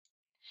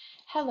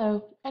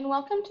Hello, and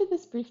welcome to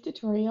this brief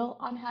tutorial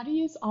on how to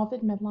use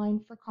Ovid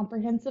Medline for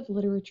comprehensive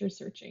literature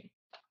searching.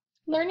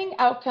 Learning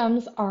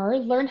outcomes are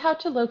learn how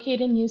to locate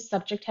and use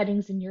subject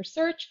headings in your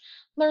search,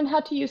 learn how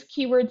to use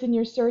keywords in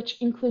your search,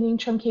 including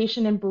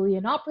truncation and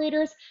Boolean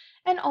operators,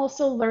 and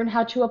also learn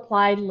how to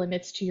apply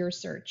limits to your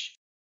search.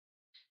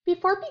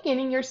 Before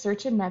beginning your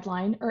search in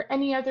Medline or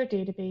any other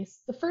database,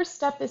 the first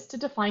step is to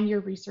define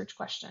your research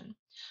question.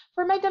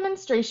 For my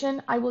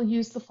demonstration, I will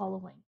use the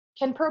following.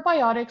 Can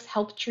probiotics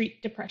help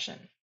treat depression?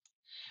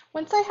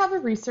 Once I have a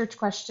research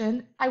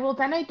question, I will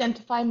then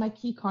identify my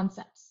key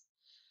concepts.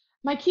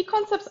 My key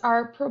concepts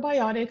are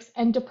probiotics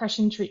and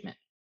depression treatment.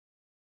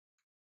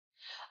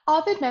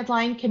 Ovid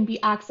Medline can be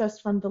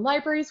accessed from the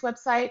library's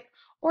website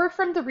or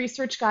from the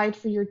research guide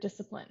for your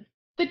discipline.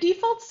 The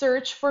default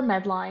search for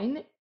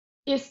Medline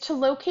is to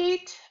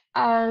locate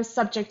a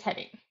subject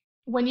heading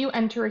when you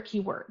enter a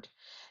keyword.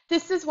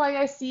 This is why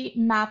I see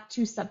map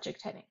to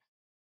subject heading.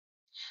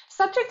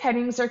 Subject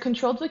headings are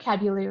controlled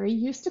vocabulary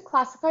used to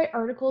classify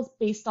articles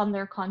based on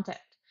their content.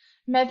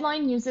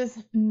 Medline uses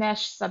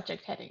mesh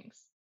subject headings.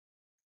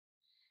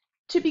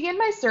 To begin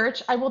my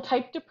search, I will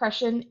type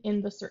depression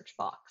in the search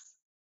box.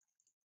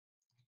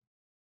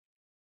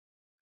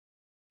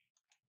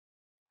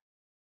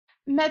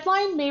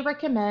 Medline may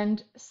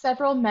recommend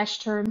several mesh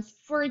terms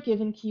for a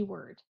given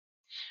keyword.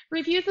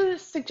 Review the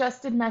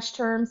suggested mesh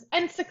terms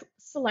and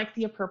select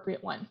the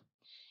appropriate one.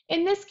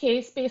 In this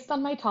case, based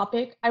on my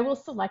topic, I will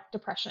select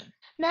depression.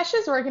 Mesh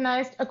is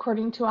organized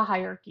according to a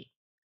hierarchy.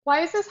 Why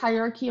is this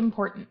hierarchy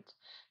important?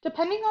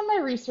 Depending on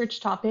my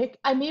research topic,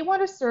 I may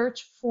want to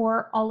search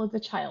for all of the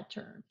child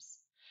terms.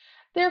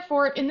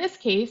 Therefore, in this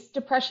case,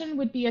 depression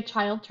would be a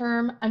child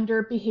term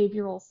under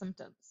behavioral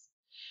symptoms.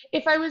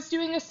 If I was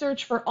doing a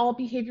search for all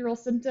behavioral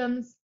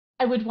symptoms,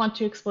 I would want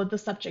to explode the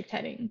subject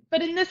heading.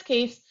 But in this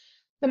case,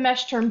 the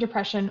mesh term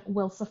depression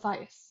will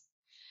suffice.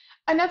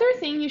 Another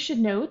thing you should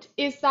note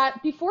is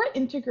that before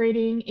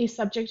integrating a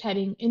subject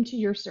heading into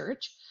your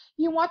search,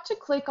 you want to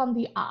click on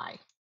the eye.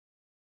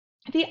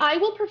 The eye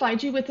will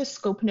provide you with a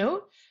scope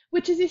note,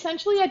 which is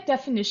essentially a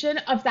definition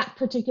of that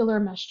particular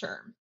mesh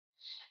term.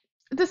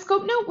 The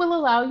scope note will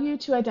allow you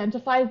to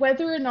identify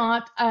whether or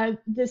not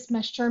this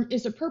mesh term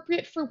is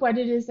appropriate for what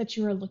it is that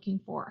you are looking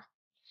for.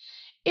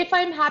 If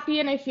I'm happy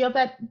and I feel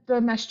that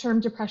the mesh term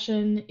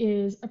depression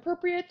is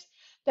appropriate,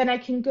 then I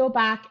can go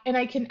back and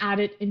I can add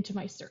it into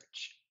my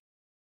search.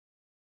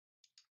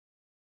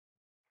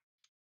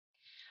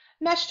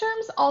 Mesh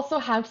terms also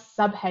have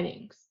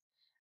subheadings.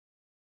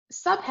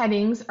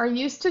 Subheadings are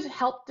used to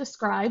help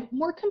describe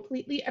more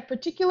completely a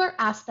particular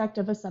aspect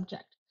of a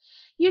subject.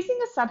 Using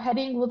a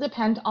subheading will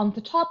depend on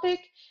the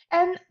topic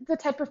and the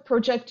type of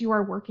project you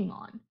are working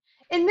on.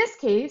 In this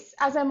case,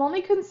 as I'm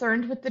only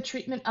concerned with the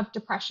treatment of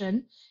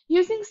depression,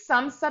 using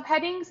some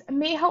subheadings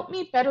may help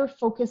me better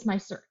focus my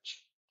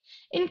search.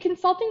 In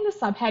consulting the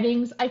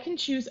subheadings, I can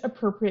choose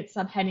appropriate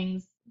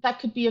subheadings that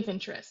could be of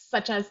interest,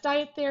 such as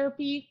diet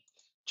therapy,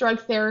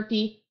 drug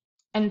therapy,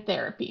 and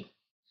therapy.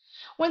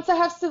 Once I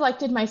have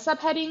selected my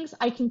subheadings,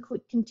 I can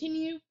click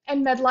continue,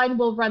 and Medline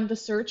will run the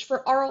search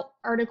for all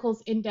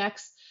articles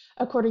indexed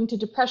according to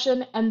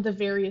depression and the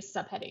various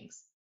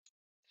subheadings.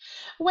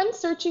 When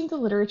searching the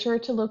literature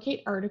to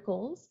locate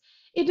articles,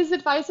 it is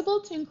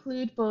advisable to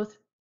include both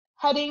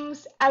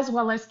headings as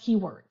well as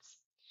keywords.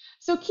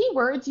 So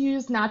keywords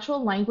use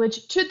natural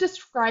language to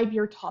describe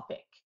your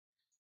topic.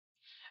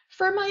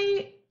 For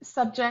my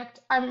subject,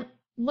 I'm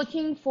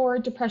looking for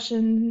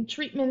depression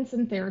treatments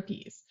and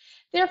therapies.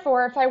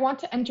 Therefore, if I want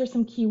to enter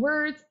some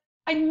keywords,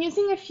 I'm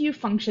using a few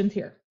functions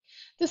here.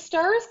 The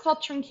star is called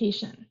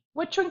truncation.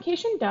 What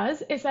truncation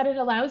does is that it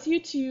allows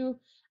you to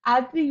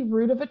add the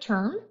root of a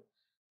term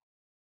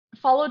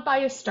followed by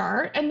a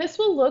star, and this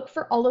will look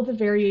for all of the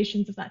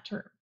variations of that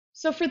term.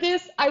 So for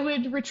this, I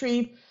would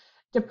retrieve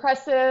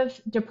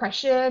depressive,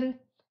 depression,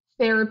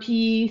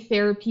 therapy,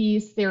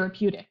 therapies,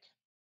 therapeutic.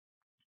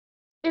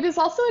 It is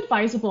also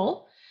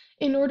advisable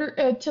in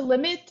order to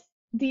limit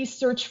the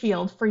search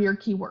field for your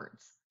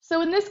keywords.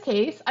 So in this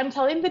case, I'm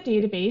telling the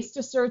database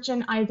to search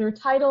in either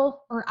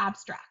title or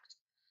abstract.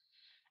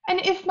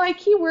 And if my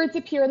keywords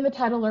appear in the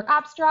title or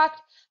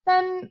abstract,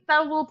 then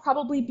that will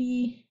probably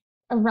be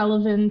a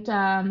relevant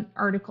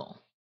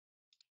article.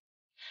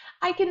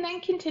 I can then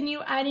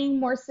continue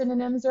adding more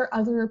synonyms or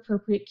other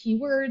appropriate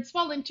keywords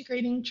while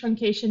integrating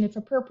truncation if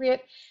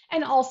appropriate,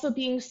 and also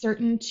being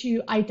certain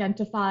to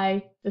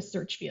identify the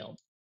search field.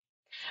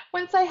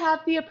 Once I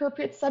have the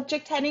appropriate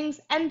subject headings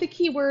and the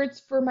keywords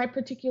for my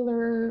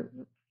particular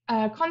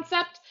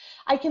concept,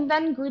 I can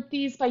then group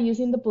these by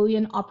using the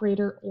Boolean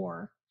operator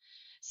OR.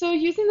 So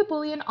using the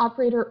Boolean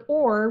operator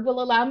OR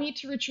will allow me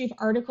to retrieve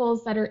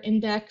articles that are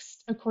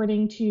indexed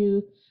according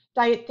to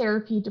diet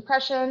therapy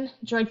depression,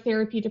 drug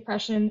therapy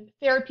depression,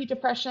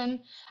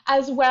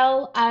 as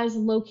well as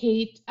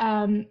locate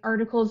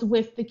articles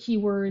with the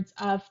keywords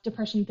of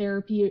depression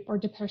therapy or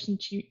depression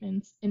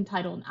treatments in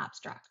title and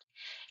abstract.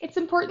 It's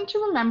important to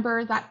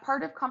remember that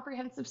part of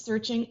comprehensive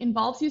searching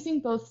involves using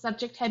both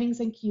subject headings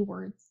and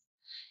keywords.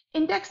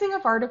 Indexing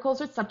of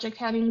articles with subject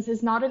headings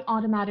is not an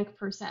automatic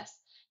process.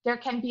 There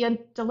can be a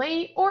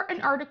delay or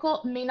an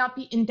article may not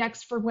be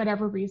indexed for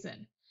whatever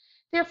reason.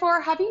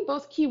 Therefore, having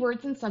both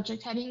keywords and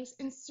subject headings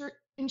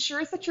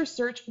ensures that your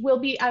search will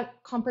be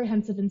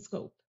comprehensive in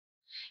scope.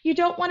 You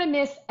don't want to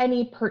miss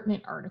any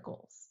pertinent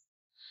articles.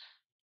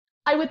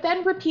 I would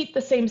then repeat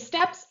the same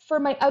steps for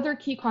my other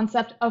key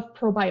concept of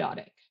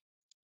probiotic.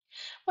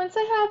 Once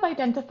I have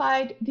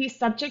identified the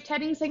subject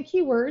headings and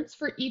keywords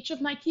for each of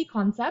my key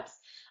concepts,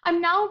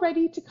 I'm now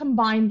ready to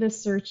combine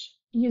this search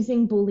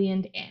using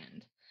Boolean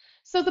AND.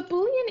 So the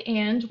Boolean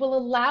AND will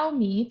allow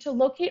me to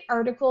locate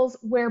articles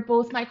where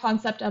both my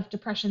concept of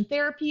depression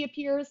therapy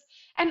appears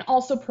and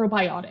also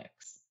probiotics.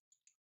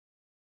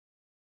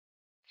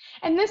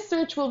 And this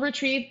search will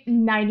retrieve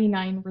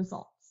 99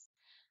 results.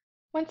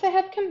 Once I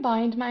have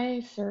combined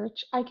my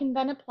search, I can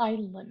then apply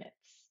limits.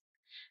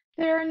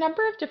 There are a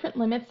number of different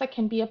limits that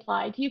can be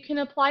applied. You can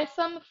apply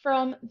some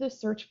from the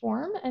search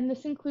form, and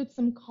this includes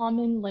some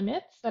common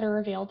limits that are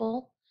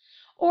available,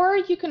 or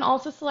you can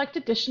also select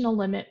additional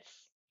limits.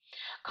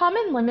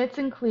 Common limits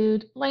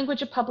include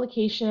language of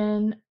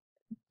publication,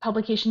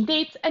 publication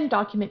dates, and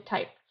document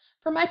type.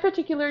 For my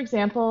particular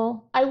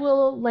example, I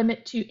will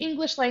limit to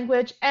English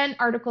language and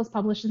articles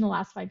published in the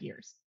last 5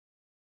 years.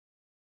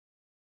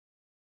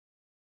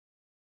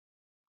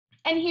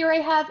 And here I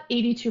have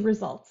 82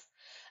 results.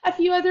 A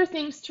few other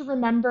things to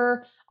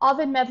remember.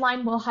 Ovid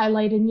Medline will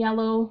highlight in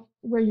yellow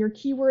where your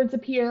keywords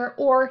appear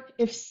or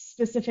if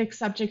specific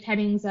subject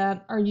headings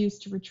are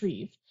used to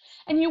retrieve.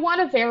 And you want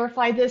to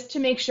verify this to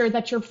make sure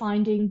that you're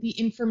finding the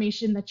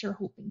information that you're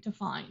hoping to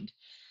find.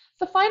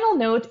 The final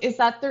note is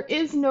that there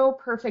is no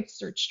perfect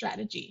search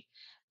strategy.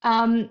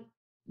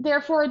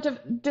 Therefore,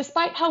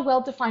 despite how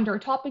well defined our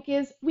topic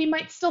is, we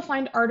might still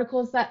find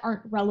articles that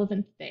aren't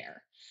relevant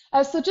there.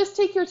 So just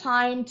take your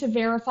time to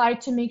verify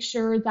to make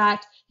sure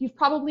that you've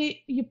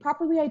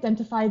properly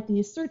identified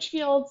these search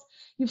fields,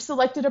 you've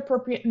selected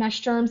appropriate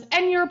mesh terms,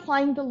 and you're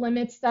applying the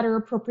limits that are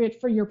appropriate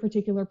for your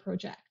particular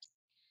project.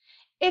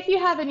 If you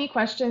have any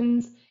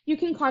questions, you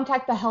can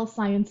contact the Health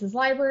Sciences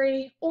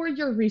Library or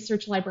your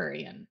research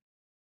librarian.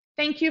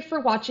 Thank you for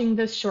watching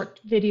this short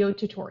video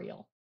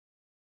tutorial.